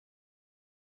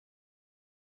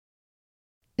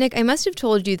Nick, I must have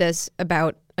told you this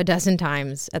about a dozen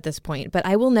times at this point, but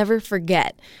I will never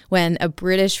forget when a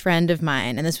British friend of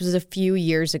mine, and this was a few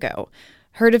years ago,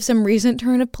 heard of some recent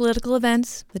turn of political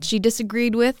events that she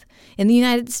disagreed with in the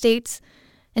United States,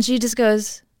 and she just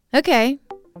goes, okay,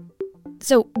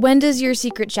 so when does your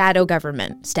secret shadow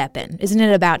government step in? Isn't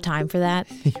it about time for that?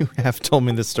 You have told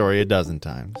me the story a dozen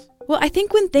times. Well, I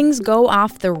think when things go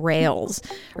off the rails,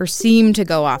 or seem to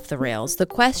go off the rails, the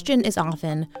question is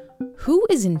often, who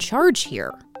is in charge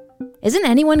here? Isn't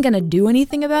anyone going to do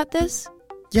anything about this?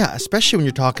 Yeah, especially when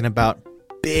you're talking about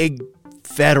big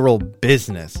federal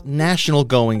business, national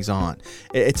goings-on.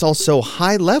 It's all so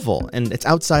high level, and it's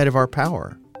outside of our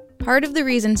power. Part of the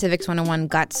reason Civics 101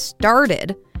 got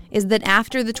started is that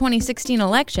after the 2016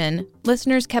 election,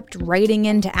 listeners kept writing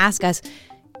in to ask us,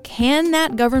 can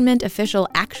that government official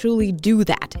actually do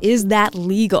that? Is that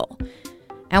legal?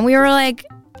 And we were like,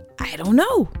 I don't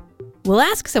know. We'll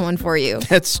ask someone for you.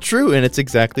 That's true, and it's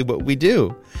exactly what we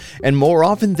do. And more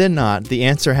often than not, the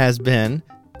answer has been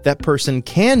that person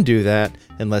can do that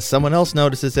unless someone else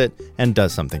notices it and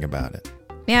does something about it.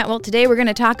 Yeah, well, today we're going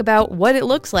to talk about what it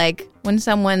looks like when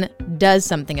someone does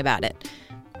something about it,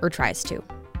 or tries to.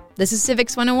 This is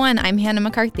Civics 101. I'm Hannah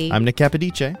McCarthy. I'm Nick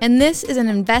Capodice. And this is an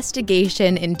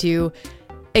investigation into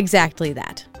exactly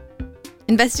that.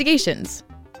 Investigations.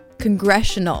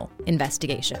 Congressional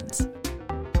investigations.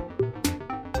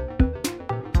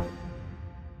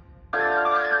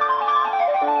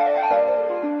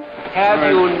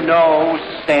 Have you no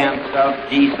sense of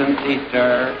decency,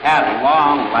 sir? At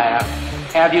long last,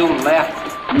 have you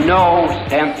left no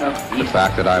sense of decency? The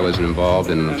fact that I was involved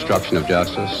in an obstruction of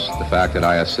justice, the fact that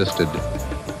I assisted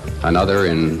another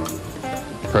in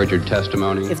perjured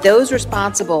testimony. If those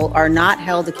responsible are not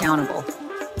held accountable,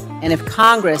 and if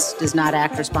Congress does not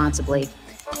act responsibly,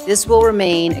 this will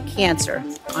remain a cancer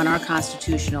on our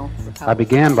constitutional republic. I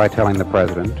began by telling the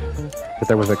president that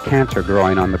there was a cancer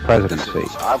growing on the presidency.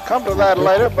 I'll come to that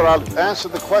later, but I'll answer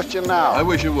the question now. I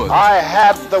wish you would. I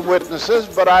had the witnesses,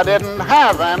 but I didn't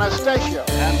have Anastasia.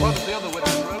 And what's the other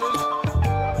witness,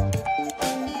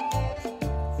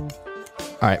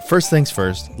 All right, first things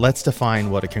first, let's define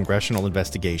what a congressional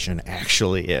investigation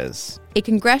actually is. A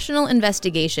congressional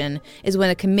investigation is when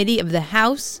a committee of the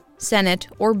House, Senate,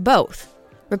 or both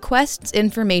requests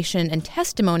information and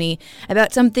testimony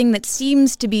about something that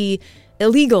seems to be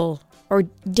illegal or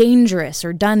dangerous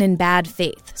or done in bad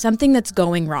faith, something that's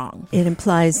going wrong. It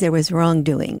implies there was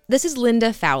wrongdoing. This is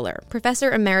Linda Fowler,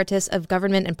 Professor Emeritus of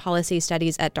Government and Policy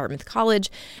Studies at Dartmouth College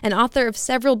and author of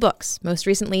several books, most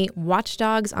recently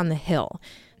Watchdogs on the Hill.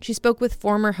 She spoke with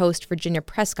former host Virginia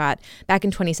Prescott back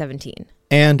in 2017.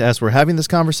 And as we're having this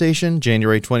conversation,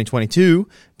 January 2022,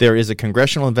 there is a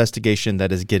congressional investigation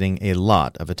that is getting a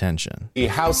lot of attention. The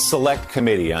House Select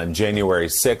Committee on January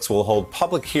 6 will hold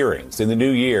public hearings in the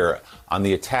new year on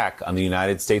the attack on the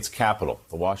United States Capitol,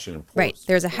 the Washington Post. Right.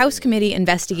 There's a House committee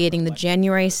investigating the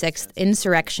January 6th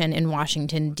insurrection in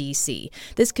Washington, D.C.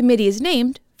 This committee is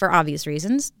named, for obvious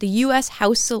reasons, the U.S.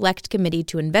 House Select Committee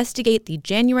to investigate the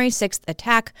January 6th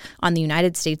attack on the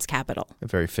United States Capitol. A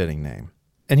very fitting name.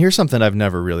 And here's something I've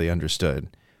never really understood.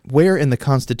 Where in the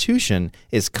Constitution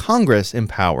is Congress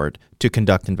empowered to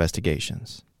conduct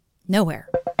investigations? Nowhere.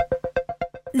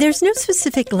 There's no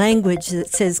specific language that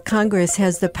says Congress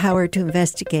has the power to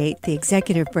investigate the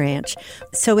executive branch,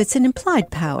 so it's an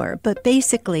implied power. But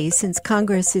basically, since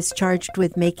Congress is charged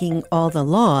with making all the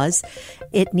laws,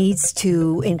 it needs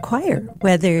to inquire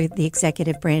whether the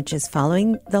executive branch is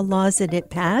following the laws that it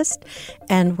passed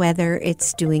and whether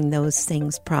it's doing those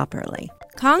things properly.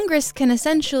 Congress can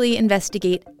essentially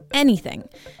investigate anything,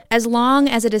 as long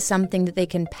as it is something that they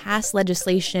can pass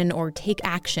legislation or take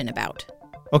action about.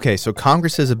 Okay, so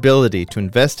Congress's ability to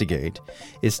investigate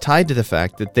is tied to the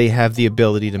fact that they have the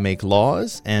ability to make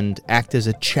laws and act as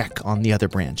a check on the other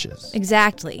branches.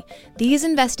 Exactly. These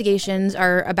investigations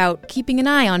are about keeping an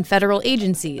eye on federal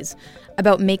agencies,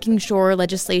 about making sure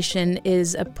legislation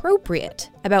is appropriate,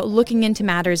 about looking into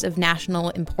matters of national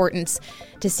importance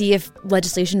to see if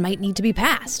legislation might need to be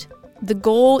passed. The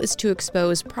goal is to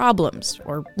expose problems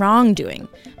or wrongdoing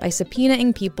by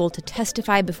subpoenaing people to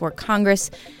testify before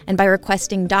Congress and by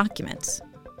requesting documents.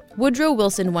 Woodrow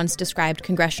Wilson once described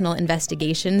congressional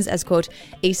investigations as, quote,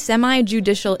 a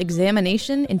semi-judicial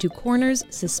examination into corners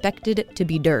suspected to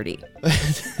be dirty.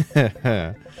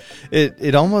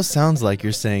 It almost sounds like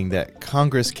you're saying that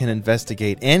Congress can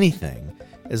investigate anything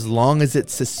as long as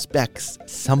it suspects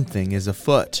something is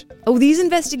afoot. Oh, these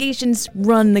investigations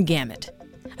run the gamut.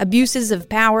 abuses of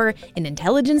power in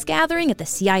intelligence gathering at the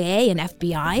CIA and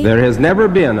FBI. There has never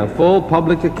been a full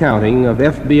public accounting of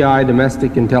FBI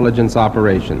domestic intelligence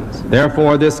operations.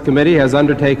 Therefore, this committee has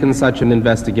undertaken such an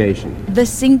investigation. The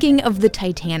sinking of the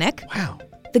Titanic. Wow.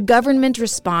 The government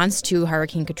response to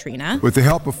Hurricane Katrina. With the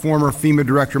help of former FEMA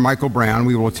Director Michael Brown,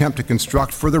 we will attempt to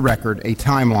construct for the record a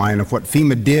timeline of what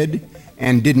FEMA did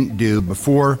and didn't do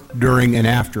before, during, and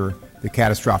after the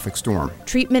catastrophic storm.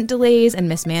 Treatment delays and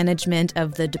mismanagement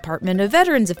of the Department of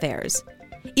Veterans Affairs.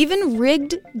 Even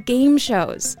rigged game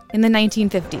shows in the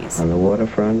 1950s. On the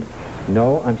waterfront?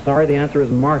 No, I'm sorry, the answer is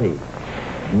Marty.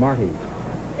 Marty.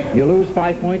 You lose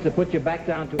 5 points, it puts you back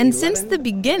down to 11. And since the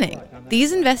beginning,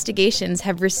 these investigations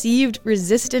have received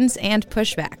resistance and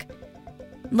pushback.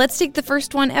 Let's take the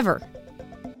first one ever.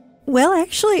 Well,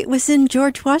 actually, it was in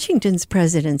George Washington's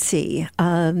presidency.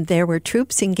 There were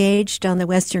troops engaged on the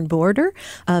western border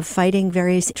fighting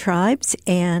various tribes,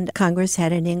 and Congress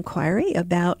had an inquiry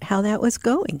about how that was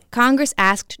going. Congress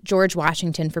asked George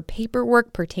Washington for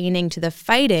paperwork pertaining to the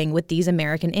fighting with these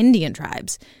American Indian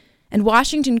tribes. And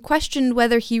Washington questioned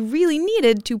whether he really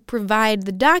needed to provide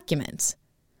the documents.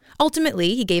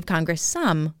 Ultimately, he gave Congress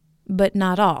some, but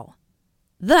not all.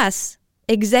 Thus,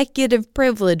 executive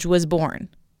privilege was born.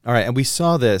 All right, and we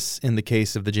saw this in the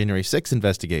case of the January 6th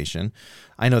investigation.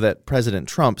 I know that President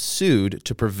Trump sued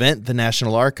to prevent the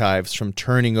National Archives from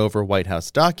turning over White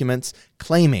House documents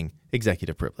claiming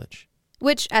executive privilege.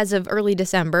 Which, as of early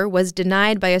December, was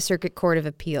denied by a Circuit Court of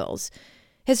Appeals.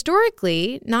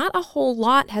 Historically, not a whole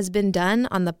lot has been done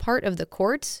on the part of the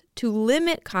courts to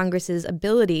limit Congress's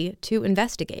ability to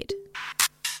investigate.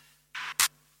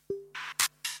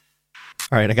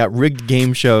 All right, I got rigged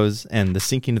game shows and the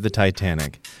sinking of the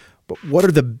Titanic. But what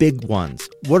are the big ones?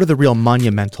 What are the real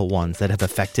monumental ones that have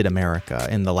affected America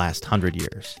in the last 100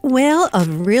 years? Well, a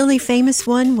really famous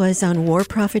one was on war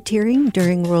profiteering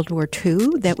during World War II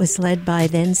that was led by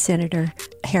then Senator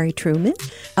Harry Truman.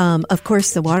 Of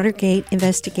course, the Watergate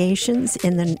investigations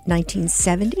in the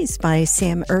 1970s by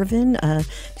Sam Ervin, a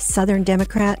Southern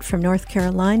Democrat from North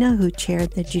Carolina who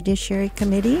chaired the Judiciary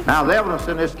Committee. Now, the evidence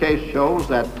in this case shows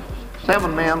that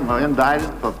 7 men were indicted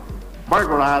for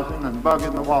burglarizing and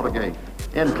bugging the Watergate,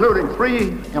 including 3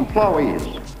 employees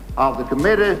of the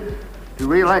committee to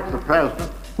re-elect the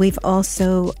president. We've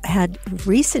also had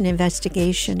recent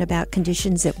investigation about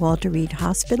conditions at Walter Reed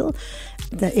Hospital.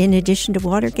 In addition to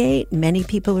Watergate, many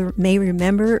people may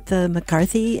remember the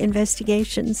McCarthy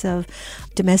investigations of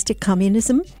domestic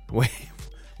communism.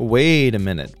 Wait a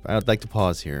minute. I'd like to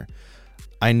pause here.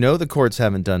 I know the courts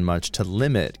haven't done much to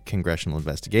limit congressional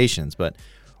investigations, but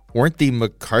weren't the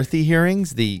McCarthy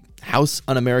hearings, the House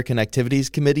Un-American Activities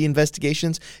Committee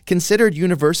investigations, considered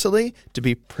universally to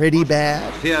be pretty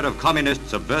bad? Fear of communist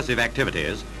subversive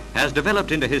activities has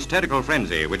developed into hysterical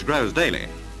frenzy which grows daily.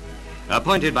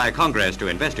 Appointed by Congress to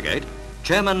investigate,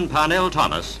 Chairman Parnell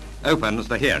Thomas opens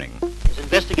the hearing. Is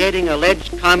investigating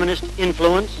alleged communist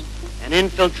influence and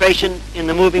infiltration in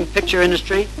the moving picture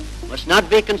industry must not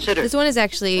be considered. This one is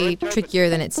actually trickier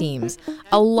than it seems.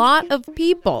 A lot of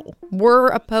people were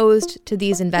opposed to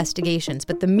these investigations,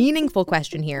 but the meaningful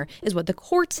question here is what the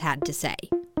courts had to say.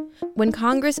 When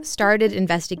Congress started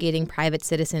investigating private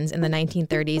citizens in the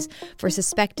 1930s for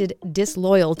suspected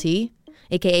disloyalty,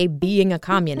 aka being a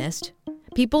communist,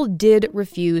 people did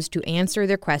refuse to answer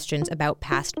their questions about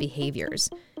past behaviors,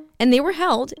 and they were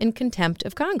held in contempt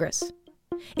of Congress.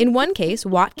 In one case,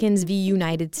 Watkins v.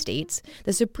 United States,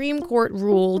 the Supreme Court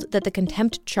ruled that the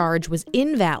contempt charge was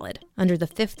invalid under the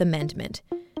Fifth Amendment.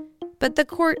 But the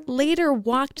court later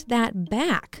walked that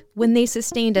back when they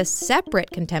sustained a separate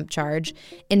contempt charge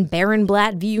in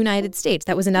Barenblatt v. United States.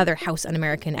 That was another House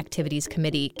Un-American Activities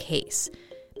Committee case.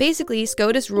 Basically,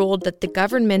 SCOTUS ruled that the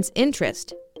government's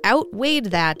interest outweighed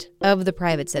that of the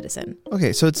private citizen.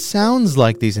 Okay, so it sounds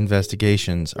like these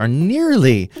investigations are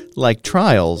nearly like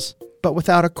trials, but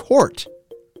without a court.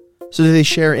 So do they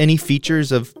share any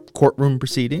features of courtroom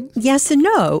proceedings? Yes and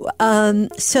no.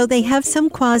 So they have some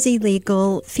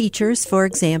quasi-legal features. For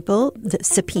example, the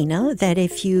subpoena, that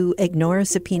if you ignore a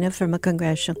subpoena from a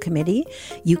congressional committee,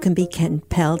 you can be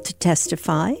compelled to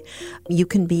testify. You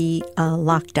can be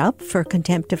locked up for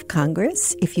contempt of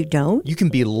Congress if you don't. You can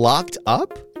be locked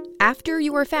up? After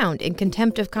you are found in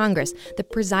contempt of Congress, the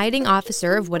presiding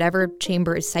officer of whatever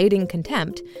chamber is citing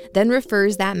contempt then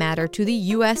refers that matter to the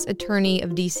U.S. Attorney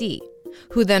of D.C.,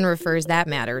 who then refers that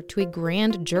matter to a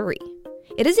grand jury.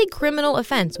 It is a criminal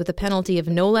offense with a penalty of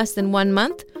no less than 1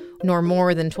 month, nor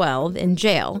more than 12, in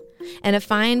jail, and a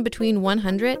fine between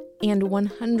 $100,000 and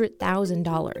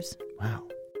 $100,000. Wow.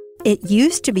 It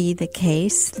used to be the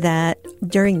case that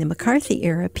during the McCarthy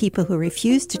era, people who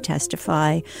refused to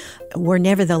testify were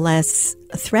nevertheless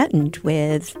threatened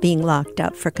with being locked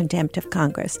up for contempt of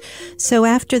Congress. So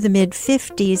after the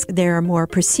mid-50s, there are more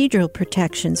procedural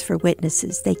protections for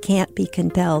witnesses. They can't be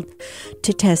compelled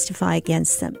to testify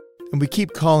against them. And we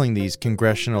keep calling these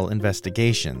congressional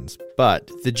investigations, but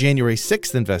the January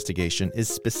 6th investigation is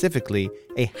specifically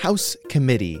a House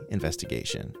committee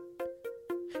investigation.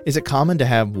 Is it common to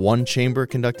have one chamber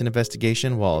conduct an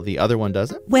investigation while the other one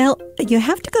doesn't? Well, you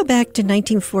have to go back to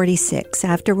 1946,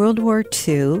 after World War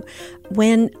II,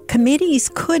 when committees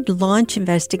could launch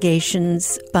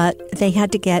investigations, but they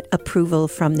had to get approval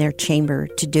from their chamber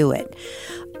to do it.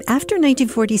 After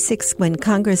 1946, when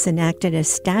Congress enacted a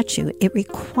statute, it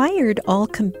required all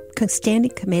standing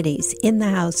committees in the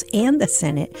House and the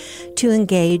Senate to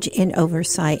engage in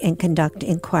oversight and conduct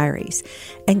inquiries.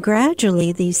 And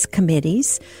gradually, these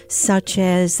committees, such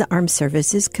as the Armed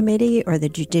Services Committee or the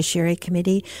Judiciary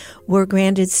Committee, were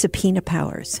granted subpoena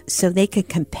powers, so they could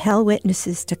compel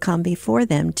witnesses to come before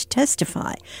them to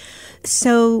testify.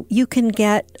 So you can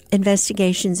get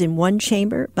investigations in one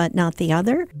chamber, but not the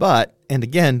other. But, and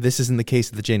again, this is in the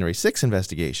case of the January 6th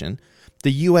investigation,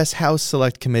 the U.S. House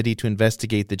Select Committee to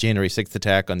investigate the January 6th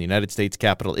attack on the United States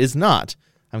Capitol is not,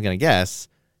 I'm going to guess,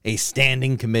 a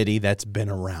standing committee that's been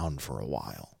around for a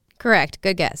while. Correct.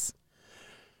 Good guess.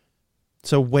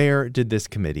 So where did this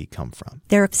committee come from?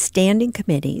 There are standing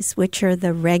committees, which are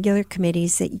the regular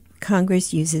committees that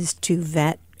Congress uses to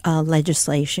vet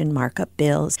legislation, markup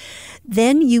bills.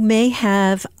 Then you may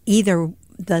have either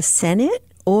the Senate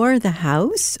or the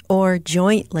House or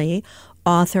jointly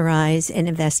authorize an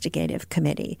investigative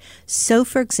committee. So,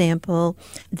 for example,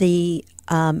 the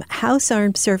House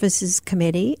Armed Services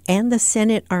Committee and the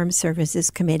Senate Armed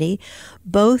Services Committee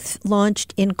both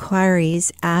launched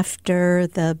inquiries after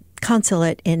the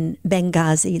consulate in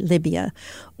Benghazi, Libya,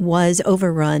 was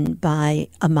overrun by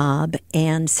a mob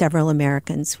and several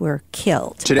Americans were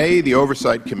killed. Today, the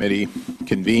Oversight Committee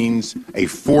convenes a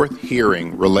fourth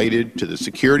hearing related to the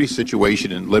security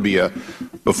situation in Libya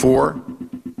before,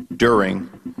 during,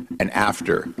 and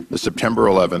after the September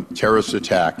 11th terrorist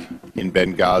attack in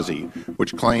Benghazi,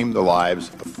 which claimed the lives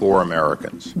of 4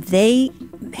 Americans. They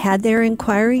had their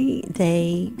inquiry.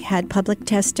 They had public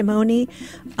testimony.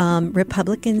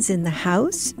 Republicans in the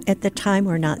House at the time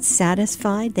were not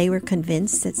satisfied. They were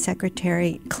convinced that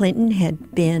Secretary Clinton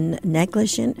had been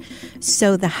negligent.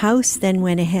 So the House then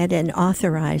went ahead and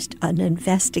authorized an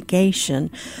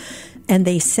investigation, and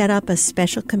they set up a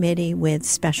special committee with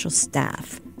special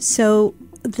staff. So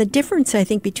the difference, I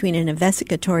think, between an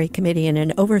investigatory committee and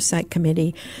an oversight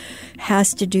committee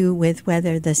has to do with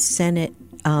whether the Senate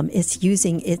is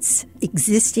using its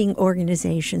existing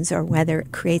organizations or whether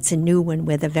it creates a new one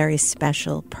with a very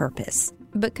special purpose.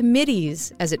 But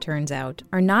committees, as it turns out,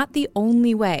 are not the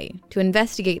only way to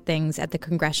investigate things at the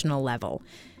congressional level.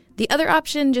 The other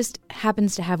option just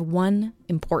happens to have one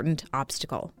important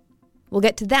obstacle. We'll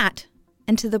get to that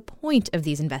and to the point of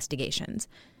these investigations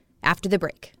after the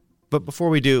break. But before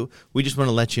we do, we just want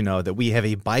to let you know that we have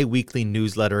a bi-weekly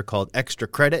newsletter called Extra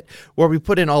Credit, where we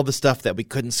put in all the stuff that we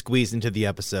couldn't squeeze into the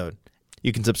episode.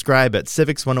 You can subscribe at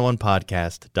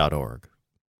civics101podcast.org.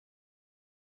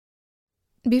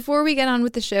 Before we get on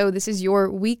with the show, this is your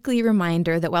weekly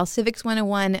reminder that while Civics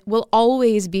 101 will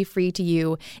always be free to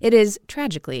you, it is,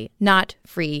 tragically, not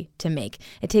free to make.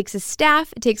 It takes a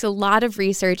staff, it takes a lot of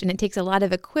research, and it takes a lot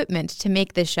of equipment to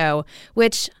make this show,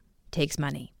 which takes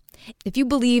money. If you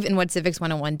believe in what Civics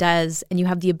 101 does and you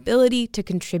have the ability to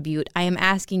contribute, I am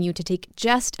asking you to take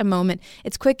just a moment.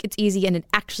 It's quick, it's easy, and it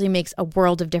actually makes a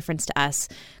world of difference to us.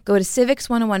 Go to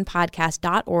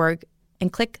civics101podcast.org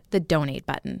and click the donate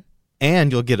button.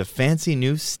 And you'll get a fancy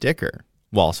new sticker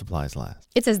while supplies last.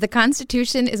 It says, "The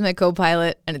Constitution is my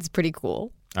co-pilot," and it's pretty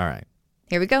cool. All right.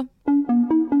 Here we go.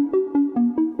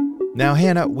 Now,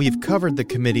 Hannah, we've covered the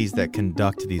committees that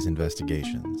conduct these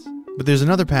investigations. But there's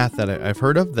another path that I've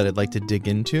heard of that I'd like to dig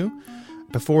into.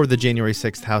 Before the January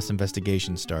 6th House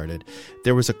investigation started,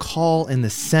 there was a call in the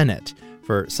Senate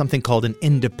for something called an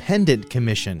independent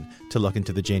commission to look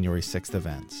into the January 6th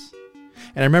events.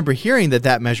 And I remember hearing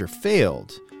that measure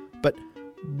failed. But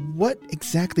what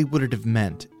exactly would it have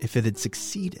meant if it had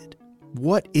succeeded?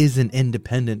 What is an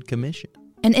independent commission?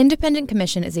 An independent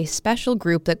commission is a special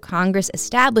group that Congress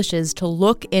establishes to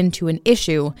look into an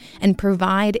issue and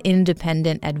provide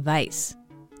independent advice.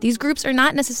 These groups are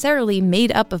not necessarily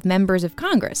made up of members of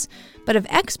Congress, but of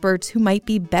experts who might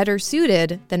be better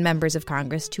suited than members of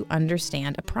Congress to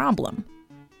understand a problem.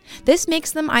 This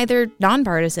makes them either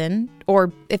nonpartisan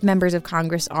or, if members of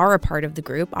Congress are a part of the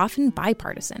group, often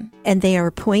bipartisan. And they are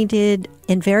appointed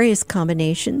in various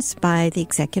combinations by the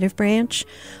executive branch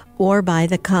or by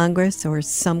the Congress or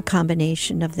some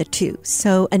combination of the two.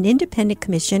 So an independent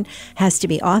commission has to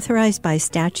be authorized by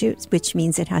statutes, which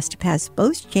means it has to pass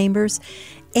both chambers,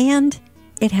 and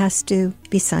it has to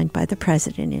be signed by the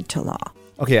president into law.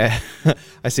 Okay,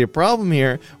 I see a problem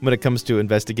here when it comes to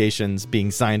investigations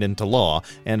being signed into law,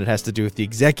 and it has to do with the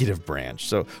executive branch.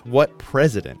 So what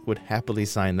president would happily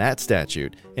sign that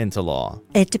statute into law?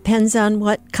 It depends on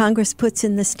what Congress puts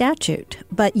in the statute.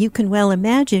 But you can well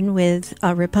imagine with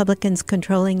Republicans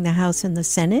controlling the House and the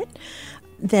Senate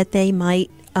that they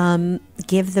might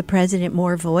give the president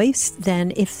more voice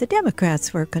than if the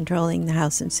Democrats were controlling the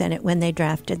House and Senate when they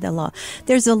drafted the law.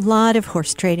 There's a lot of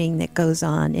horse trading that goes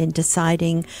on in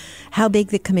deciding how big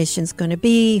the commission's going to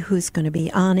be, who's going to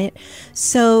be on it.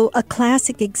 So a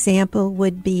classic example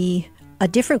would be a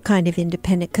different kind of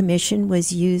independent commission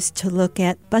was used to look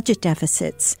at budget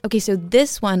deficits. Okay, so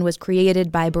this one was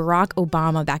created by Barack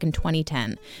Obama back in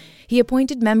 2010. He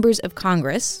appointed members of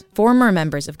Congress, former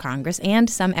members of Congress, and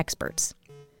some experts.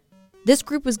 This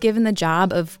group was given the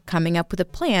job of coming up with a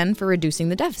plan for reducing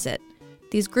the deficit.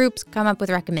 These groups come up with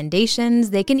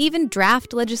recommendations. They can even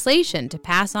draft legislation to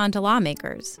pass on to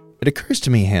lawmakers. It occurs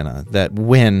to me, Hannah, that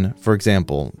when, for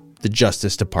example, the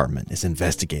Justice Department is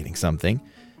investigating something,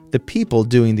 the people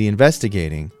doing the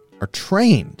investigating are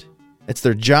trained. It's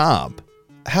their job.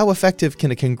 How effective can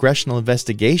a congressional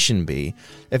investigation be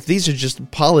if these are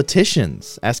just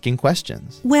politicians asking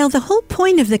questions? Well, the whole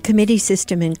point of the committee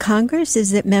system in Congress is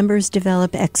that members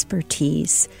develop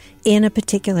expertise in a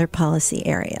particular policy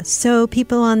area. So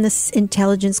people on this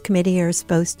intelligence committee are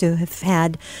supposed to have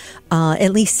had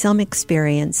at least some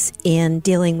experience in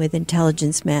dealing with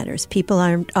intelligence matters. People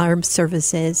armed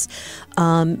services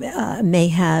may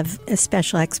have a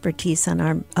special expertise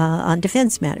on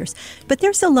defense matters. But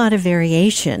there's a lot of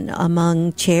variation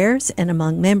among chairs and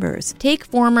among members. Take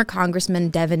former Congressman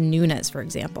Devin Nunes, for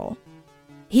example.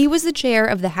 He was the chair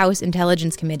of the House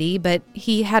Intelligence Committee, but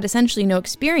he had essentially no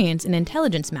experience in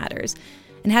intelligence matters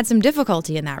and had some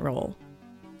difficulty in that role.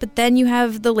 But then you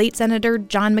have the late Senator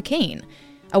John McCain,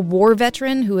 a war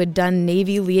veteran who had done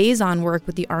Navy liaison work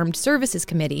with the Armed Services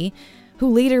Committee, who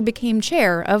later became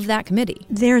chair of that committee.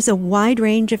 There's a wide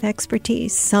range of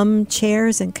expertise. Some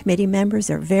chairs and committee members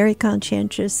are very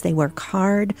conscientious. They work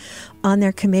hard on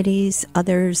their committees.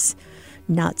 Others,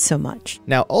 not so much.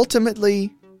 Now,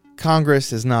 ultimately,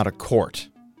 Congress is not a court.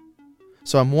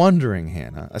 So I'm wondering,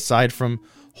 Hannah, aside from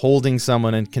holding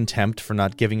someone in contempt for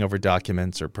not giving over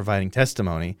documents or providing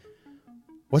testimony,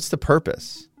 what's the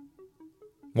purpose?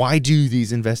 Why do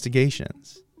these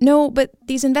investigations? No, but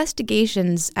these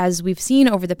investigations, as we've seen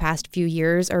over the past few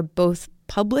years, are both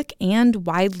public and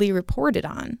widely reported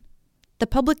on. The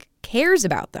public cares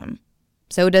about them.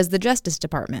 So does the Justice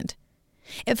Department.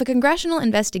 If a congressional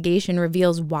investigation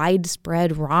reveals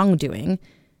widespread wrongdoing,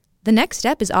 the next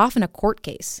step is often a court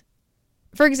case.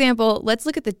 For example, let's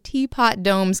look at the Teapot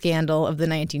Dome scandal of the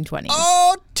 1920s.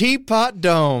 Oh, Teapot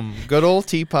Dome. Good old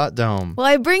Teapot Dome. Well,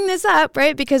 I bring this up,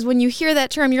 right, because when you hear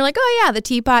that term, you're like, oh yeah, the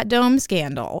Teapot Dome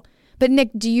scandal. But Nick,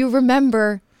 do you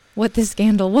remember what this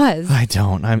scandal was? I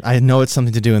don't. I know it's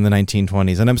something to do in the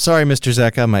 1920s. And I'm sorry, Mr.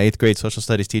 Zecca, my 8th grade social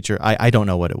studies teacher. I don't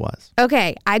know what it was.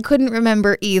 Okay, I couldn't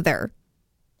remember either.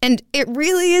 And it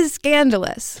really is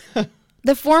scandalous.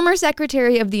 The former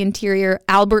Secretary of the Interior,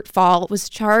 Albert Fall, was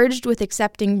charged with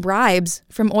accepting bribes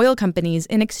from oil companies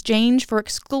in exchange for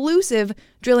exclusive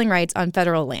drilling rights on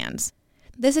federal lands.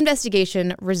 This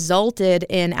investigation resulted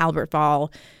in Albert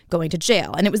Fall going to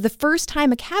jail, and it was the first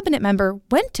time a cabinet member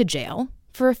went to jail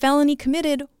for a felony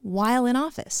committed while in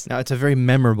office. Now, it's a very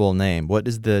memorable name. What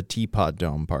is the Teapot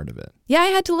Dome part of it? Yeah, I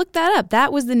had to look that up.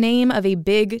 That was the name of a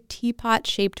big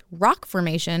teapot-shaped rock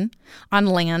formation on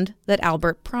land that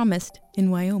Albert promised in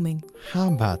Wyoming.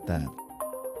 How about that?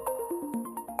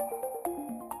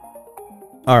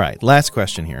 All right, last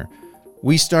question here.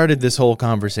 We started this whole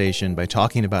conversation by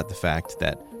talking about the fact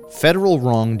that federal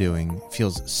wrongdoing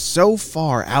feels so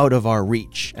far out of our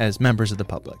reach as members of the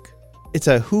public. It's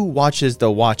a who watches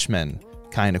the Watchmen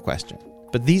kind of question.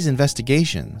 But these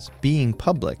investigations, being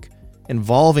public,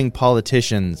 involving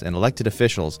politicians and elected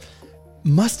officials,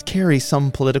 must carry some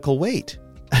political weight.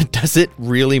 Does it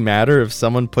really matter if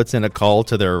someone puts in a call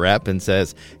to their rep and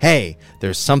says, hey,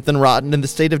 there's something rotten in the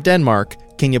state of Denmark.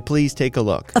 Can you please take a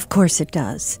look? Of course it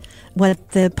does. What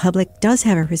the public does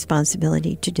have a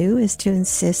responsibility to do is to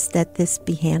insist that this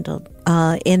be handled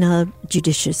in a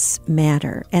judicious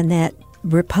manner and that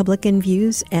Republican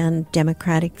views and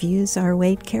Democratic views are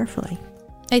weighed carefully.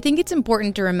 I think it's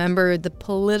important to remember the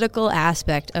political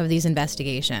aspect of these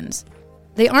investigations.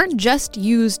 They aren't just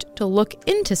used to look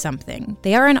into something.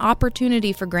 They are an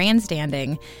opportunity for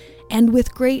grandstanding, and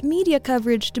with great media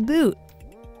coverage to boot.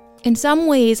 In some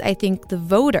ways, I think the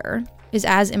voter is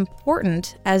as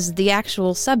important as the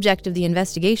actual subject of the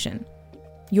investigation.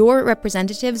 Your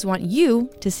representatives want you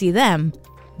to see them,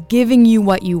 giving you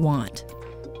what you want,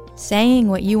 saying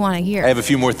what you want to hear. I have a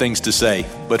few more things to say,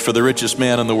 but for the richest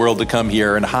man in the world to come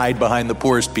here and hide behind the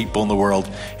poorest people in the world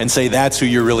and say that's who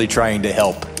you're really trying to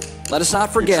help. Let us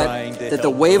not forget that the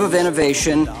wave of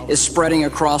innovation is spreading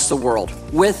across the world,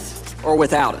 with or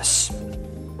without us.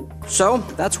 So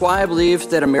that's why I believe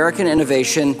that American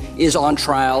innovation is on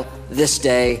trial this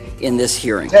day in this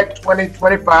hearing. Tech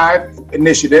 2025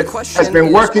 initiative has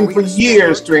been working for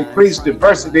years to increase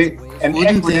diversity and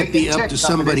wouldn't that be up to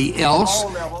somebody else,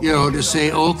 to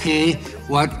say, okay,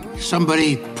 what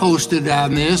somebody posted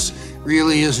on this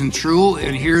really isn't true,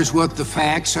 and here's what the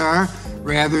facts are,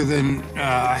 rather than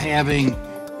having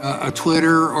a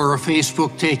Twitter or a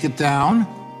Facebook take it down?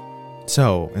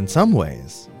 So, in some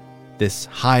ways, this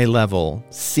high-level,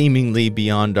 seemingly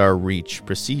beyond our reach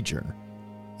procedure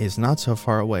is not so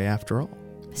far away after all.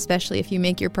 Especially if you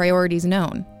make your priorities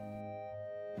known.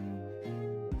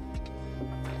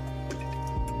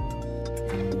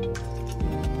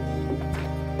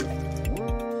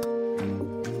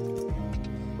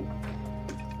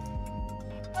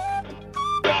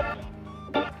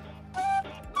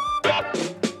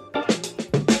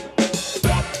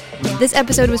 This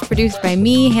episode was produced by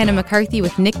me, Hannah McCarthy,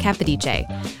 with Nick Capodice.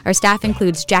 Our staff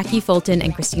includes Jackie Fulton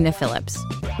and Christina Phillips.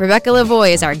 Rebecca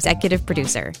Lavoie is our executive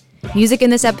producer. Music in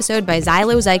this episode by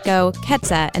Xylo Zyko,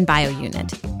 Ketsa, and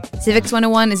BioUnit. Civics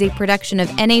 101 is a production of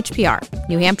NHPR,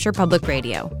 New Hampshire Public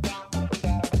Radio.